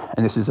think,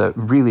 and this is a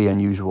really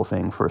unusual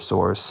thing for a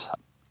source,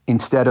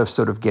 instead of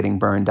sort of getting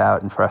burned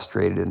out and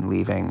frustrated and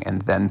leaving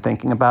and then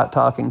thinking about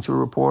talking to a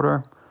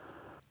reporter,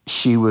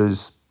 she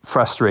was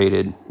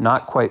frustrated,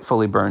 not quite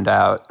fully burned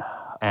out,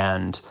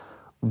 and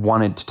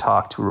wanted to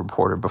talk to a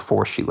reporter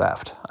before she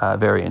left,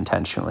 very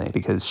intentionally,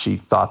 because she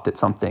thought that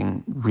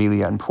something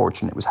really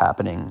unfortunate was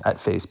happening at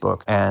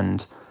Facebook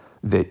and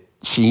that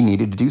she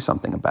needed to do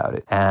something about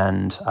it.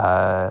 And,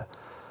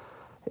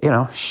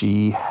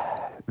 she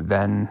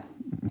then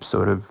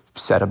sort of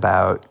set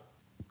about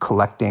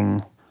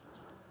collecting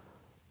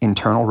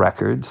internal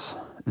records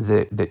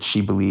that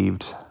she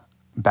believed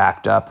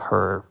backed up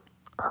her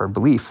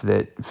belief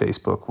that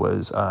Facebook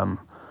was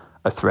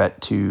a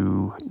threat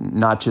to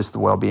not just the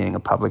well-being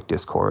of public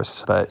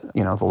discourse, but,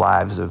 the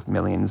lives of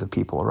millions of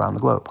people around the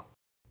globe.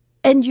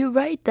 And you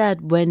write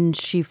that when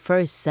she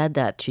first said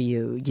that to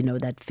you,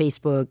 that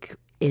Facebook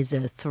is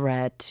a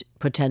threat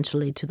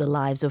potentially to the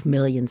lives of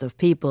millions of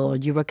people,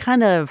 you were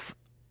kind of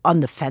on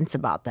the fence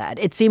about that.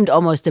 It seemed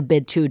almost a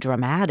bit too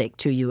dramatic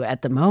to you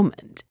at the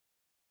moment.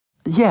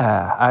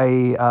 Yeah,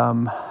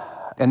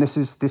 and this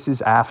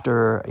is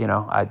after,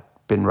 I'd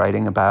been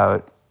writing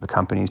about the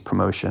company's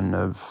promotion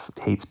of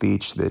hate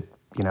speech that,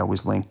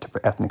 was linked to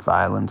ethnic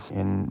violence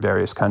in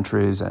various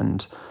countries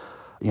and,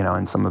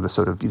 and some of the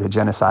sort of the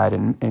genocide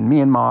in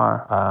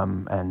Myanmar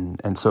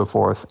and so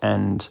forth.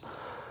 And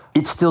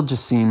it still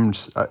just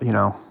seemed,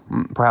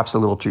 perhaps a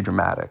little too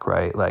dramatic,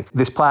 right? Like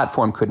this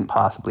platform couldn't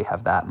possibly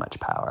have that much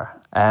power.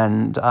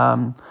 And,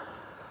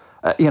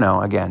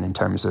 again, in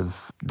terms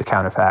of the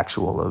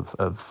counterfactual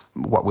of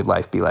what would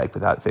life be like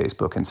without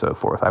Facebook and so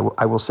forth,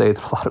 I will say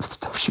that a lot of the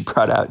stuff she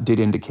brought out did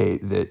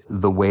indicate that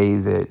the way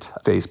that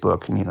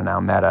Facebook, now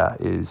Meta,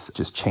 is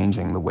just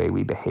changing the way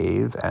we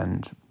behave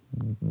and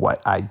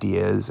what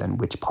ideas and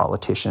which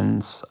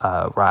politicians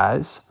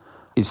rise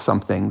is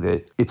something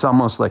that it's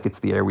almost like it's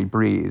the air we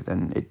breathe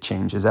and it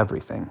changes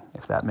everything,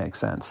 if that makes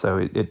sense.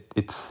 So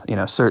it's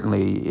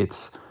certainly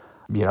it's,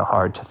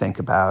 hard to think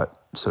about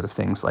sort of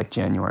things like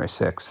January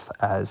 6th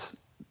as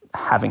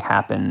having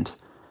happened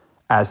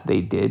as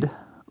they did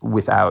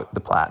without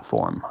the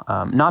platform.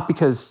 Not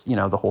because,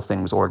 the whole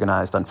thing was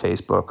organized on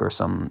Facebook or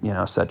some,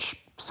 such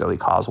silly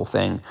causal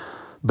thing,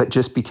 but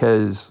just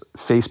because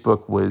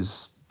Facebook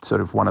was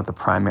sort of one of the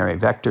primary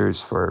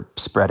vectors for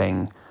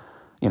spreading,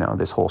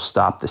 this whole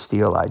stop the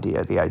steal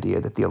idea, the idea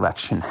that the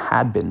election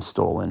had been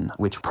stolen,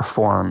 which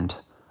performed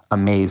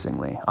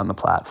amazingly on the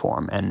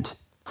platform and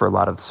for a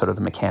lot of sort of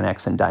the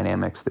mechanics and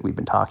dynamics that we've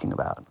been talking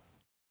about.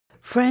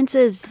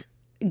 Francis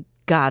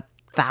got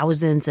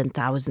thousands and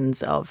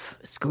thousands of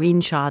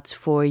screenshots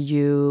for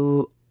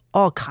you,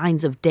 all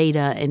kinds of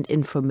data and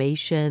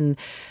information.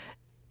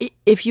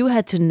 If you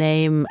had to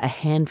name a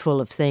handful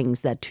of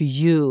things that to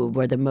you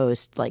were the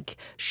most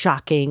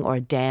shocking or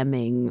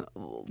damning,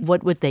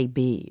 what would they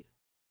be?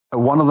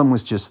 One of them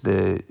was just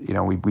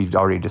we've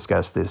already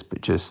discussed this,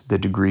 but just the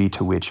degree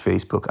to which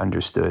Facebook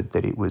understood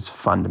that it was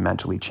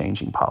fundamentally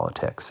changing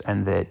politics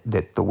and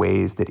that the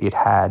ways that it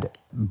had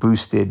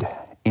boosted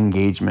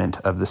engagement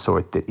of the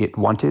sort that it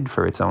wanted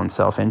for its own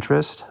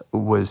self-interest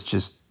was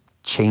just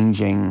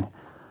changing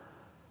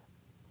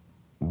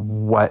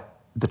what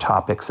the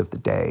topics of the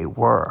day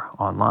were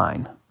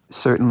online.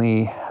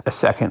 Certainly a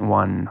second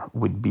one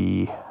would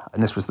be,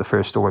 and this was the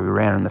first story we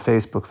ran in the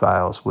Facebook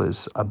files,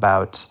 was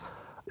about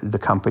the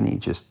company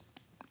just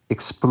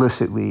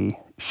explicitly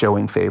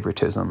showing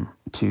favoritism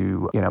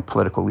to,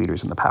 political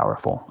leaders and the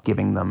powerful,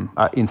 giving them,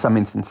 in some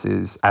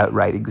instances,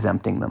 outright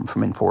exempting them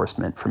from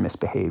enforcement for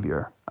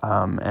misbehavior,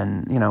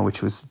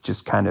 which was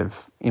just kind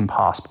of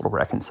impossible to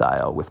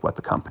reconcile with what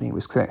the company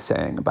was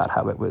saying about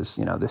how it was,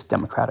 this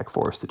democratic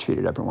force that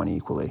treated everyone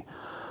equally.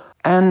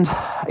 And,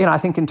 I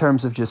think in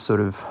terms of just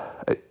sort of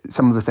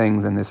some of the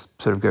things, and this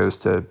sort of goes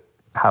to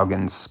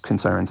Haugen's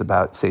concerns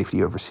about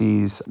safety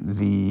overseas,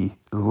 the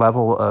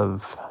level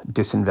of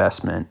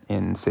disinvestment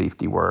in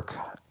safety work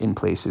in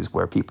places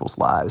where people's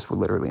lives were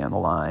literally on the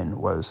line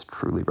was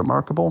truly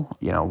remarkable.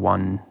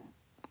 One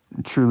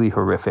truly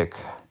horrific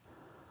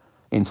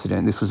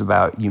incident, this was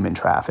about human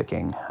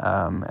trafficking,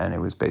 and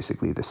it was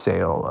basically the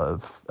sale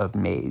of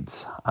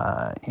maids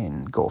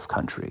in Gulf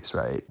countries,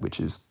 right, which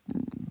is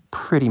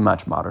pretty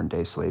much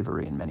modern-day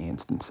slavery in many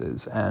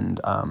instances. And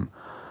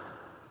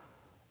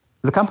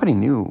the company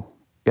knew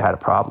it had a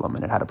problem,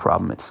 and it had a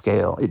problem at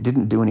scale. It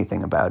didn't do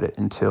anything about it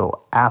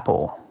until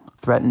Apple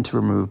threatened to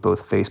remove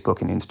both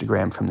Facebook and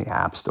Instagram from the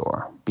App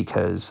Store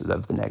because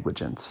of the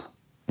negligence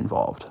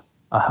involved.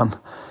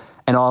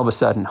 And all of a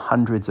sudden,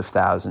 hundreds of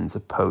thousands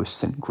of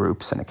posts and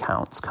groups and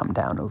accounts come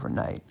down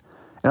overnight.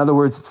 In other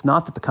words, it's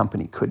not that the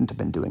company couldn't have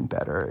been doing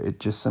better. It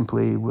just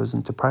simply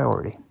wasn't a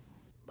priority.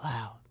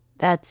 Wow.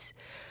 That's,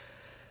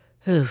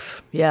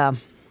 yeah.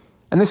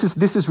 And this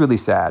is really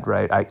sad,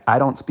 right? I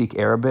don't speak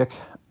Arabic.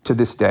 To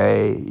this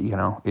day,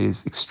 it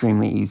is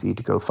extremely easy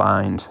to go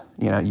find,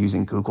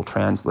 using Google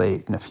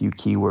Translate and a few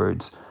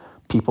keywords,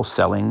 people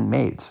selling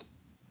maids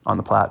on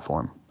the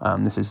platform.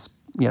 This is,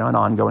 an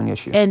ongoing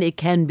issue. And it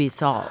can be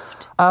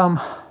solved.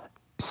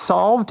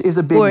 Solved is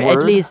a big word, or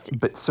at least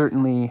but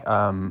certainly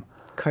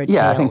curtailed.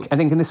 Yeah, I think,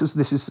 and this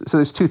is so.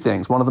 There's two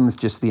things. One of them is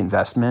just the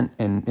investment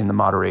in the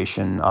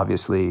moderation.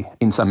 Obviously,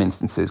 in some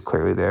instances,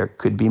 clearly there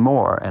could be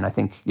more. And I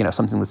think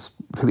something that's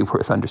really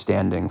worth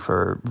understanding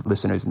for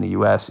listeners in the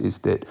U.S. is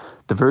that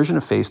the version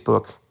of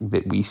Facebook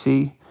that we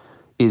see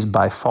is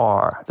by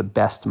far the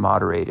best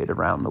moderated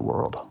around the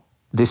world.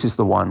 This is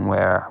the one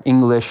where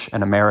English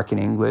and American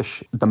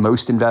English, the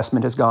most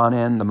investment has gone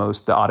in.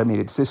 The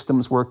automated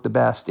systems work the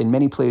best. In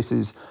many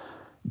places,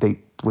 they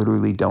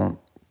literally don't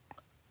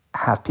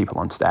have people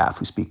on staff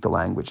who speak the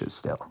languages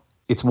still.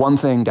 It's one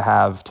thing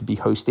to be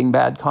hosting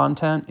bad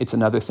content. It's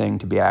another thing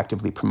to be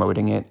actively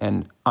promoting it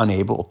and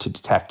unable to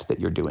detect that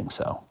you're doing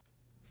so.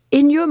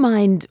 In your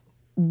mind,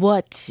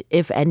 what,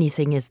 if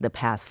anything, is the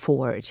path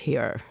forward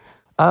here?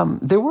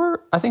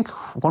 I think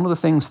one of the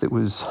things that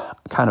was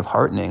kind of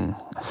heartening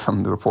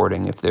from the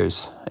reporting, I think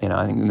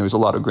there was a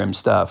lot of grim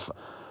stuff,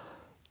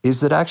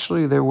 is that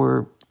actually there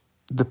were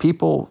the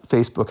people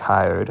Facebook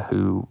hired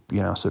who,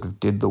 sort of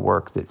did the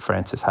work that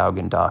Frances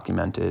Haugen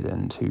documented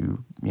and who,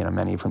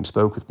 many of whom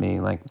spoke with me,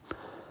 like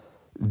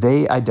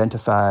they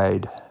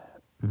identified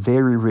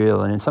very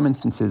real and in some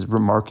instances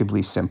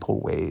remarkably simple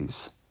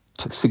ways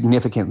to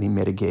significantly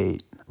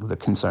mitigate the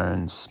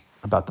concerns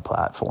about the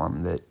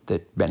platform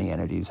that many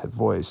entities have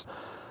voiced.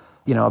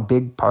 A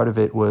big part of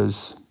it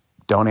was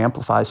don't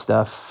amplify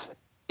stuff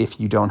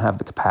if you don't have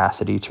the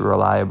capacity to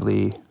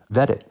reliably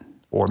vet it,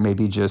 or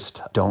maybe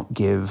just don't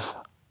give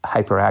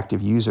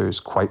hyperactive users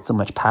quite so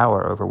much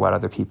power over what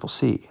other people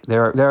see.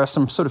 There are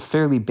some sort of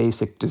fairly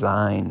basic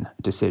design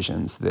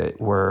decisions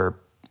that were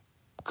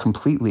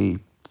completely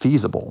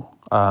feasible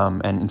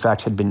and in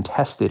fact had been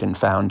tested and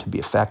found to be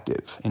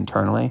effective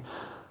internally.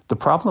 The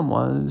problem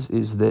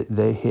is that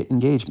they hit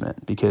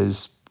engagement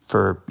because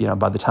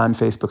by the time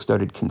Facebook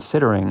started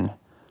considering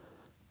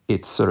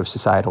its sort of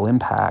societal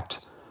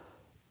impact,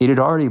 it had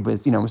already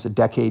was a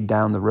decade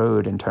down the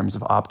road in terms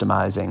of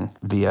optimizing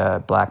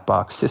via black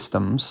box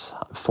systems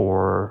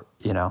for,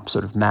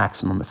 sort of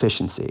maximum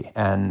efficiency.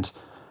 And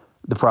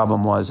the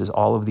problem is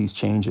all of these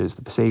changes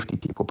that the safety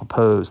people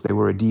proposed, they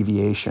were a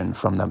deviation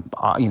from the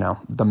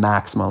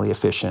maximally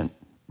efficient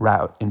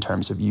route in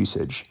terms of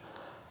usage.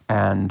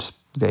 And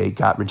they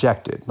got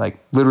rejected.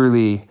 Like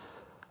literally,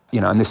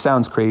 and this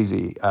sounds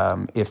crazy,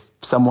 if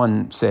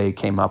someone, say,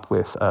 came up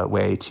with a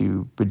way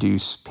to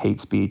reduce hate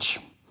speech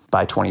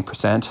by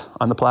 20%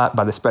 on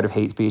by the spread of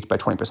hate speech by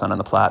 20% on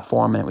the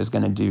platform, and it was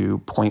going to do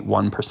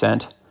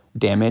 0.1%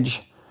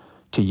 damage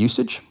to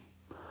usage,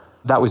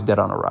 that was dead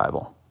on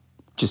arrival,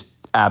 just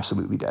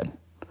absolutely dead.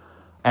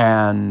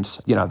 And,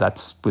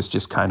 that was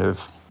just kind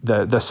of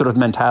the sort of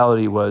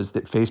mentality was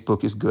that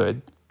Facebook is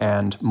good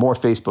and more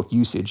Facebook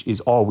usage is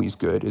always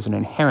good, is an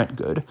inherent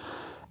good.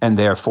 And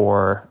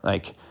therefore,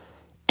 like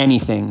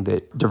anything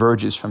that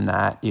diverges from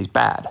that is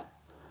bad.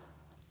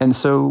 And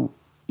so,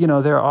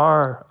 there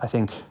are, I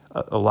think,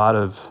 a lot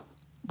of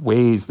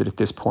ways that at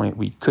this point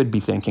we could be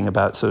thinking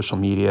about social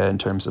media in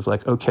terms of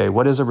like, okay,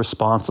 what is a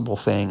responsible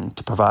thing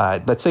to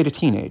provide, let's say to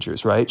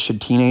teenagers, right?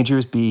 Should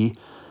teenagers be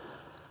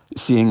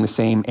seeing the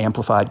same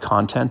amplified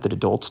content that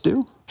adults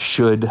do?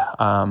 Should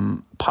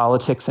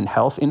politics and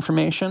health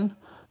information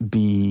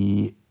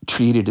be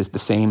treated as the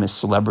same as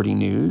celebrity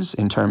news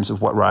in terms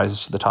of what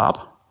rises to the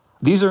top?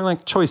 These are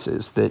like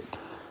choices that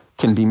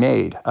can be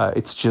made.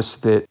 It's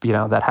just that,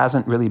 that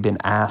hasn't really been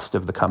asked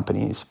of the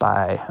companies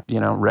by,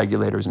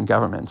 regulators and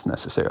governments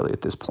necessarily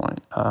at this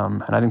point.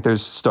 And I think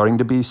there's starting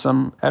to be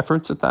some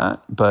efforts at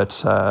that,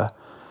 but,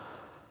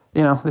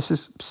 this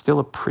is still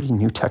a pretty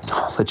new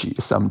technology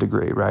to some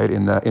degree, right?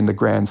 In the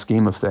grand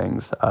scheme of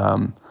things.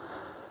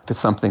 If it's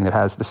something that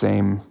has the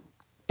same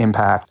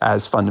impact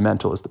as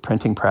fundamental as the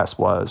printing press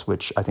was,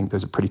 which I think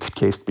there's a pretty good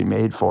case to be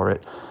made for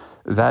it,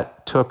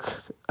 that took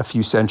a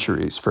few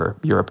centuries for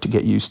Europe to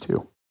get used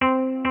to.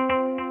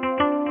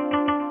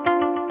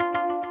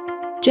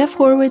 Jeff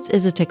Horwitz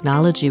is a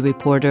technology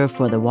reporter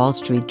for the Wall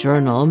Street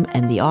Journal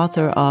and the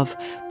author of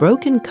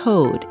Broken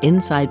Code: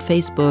 Inside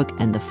Facebook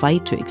and the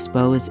Fight to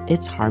Expose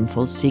Its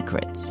Harmful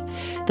Secrets.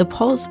 The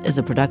Pulse is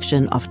a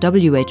production of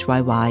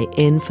WHYY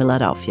in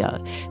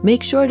Philadelphia.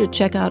 Make sure to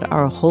check out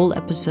our whole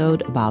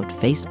episode about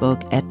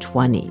Facebook at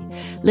 20.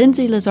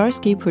 Lindsay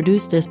Lazarski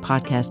produced this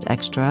podcast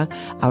extra.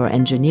 Our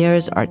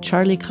engineers are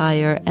Charlie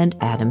Kyer and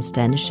Adam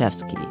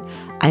Staniszewski.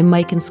 I'm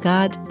Mike and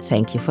Scott.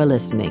 Thank you for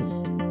listening.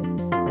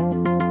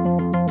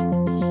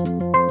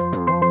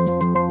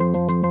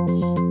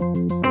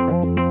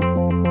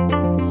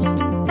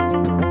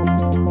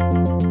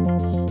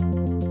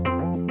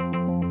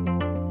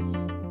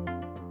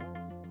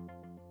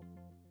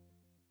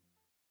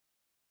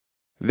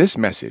 This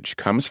message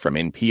comes from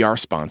NPR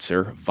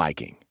sponsor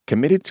Viking,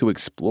 committed to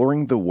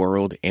exploring the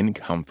world in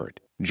comfort.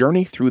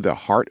 Journey through the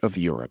heart of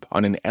Europe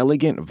on an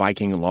elegant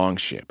Viking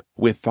longship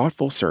with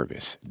thoughtful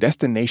service,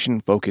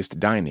 destination-focused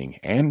dining,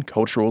 and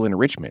cultural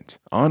enrichment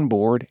on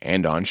board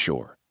and on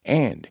shore.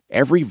 And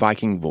every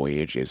Viking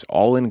voyage is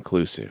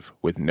all-inclusive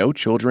with no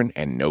children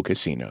and no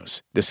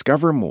casinos.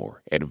 Discover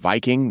more at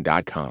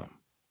Viking.com.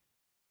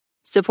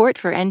 Support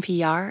for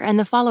NPR and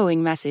the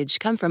following message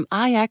come from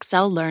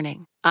IXL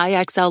Learning.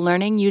 IXL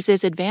Learning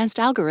uses advanced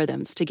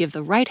algorithms to give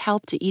the right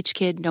help to each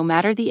kid no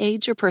matter the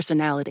age or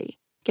personality.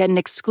 Get an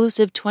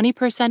exclusive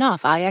 20%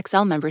 off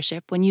IXL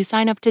membership when you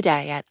sign up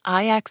today at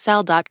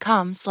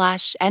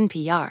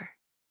IXL.com/NPR.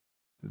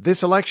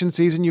 This election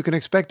season, you can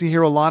expect to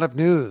hear a lot of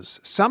news,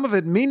 some of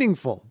it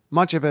meaningful,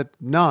 much of it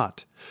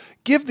not.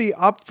 Give the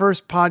Up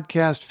First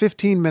podcast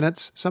 15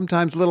 minutes,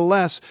 sometimes a little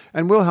less,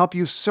 and we'll help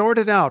you sort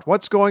it out,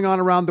 what's going on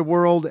around the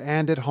world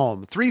and at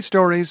home. 3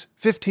 stories,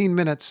 15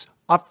 minutes,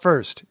 Up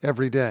First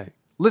every day.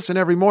 Listen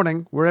every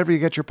morning wherever you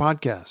get your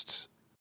podcasts.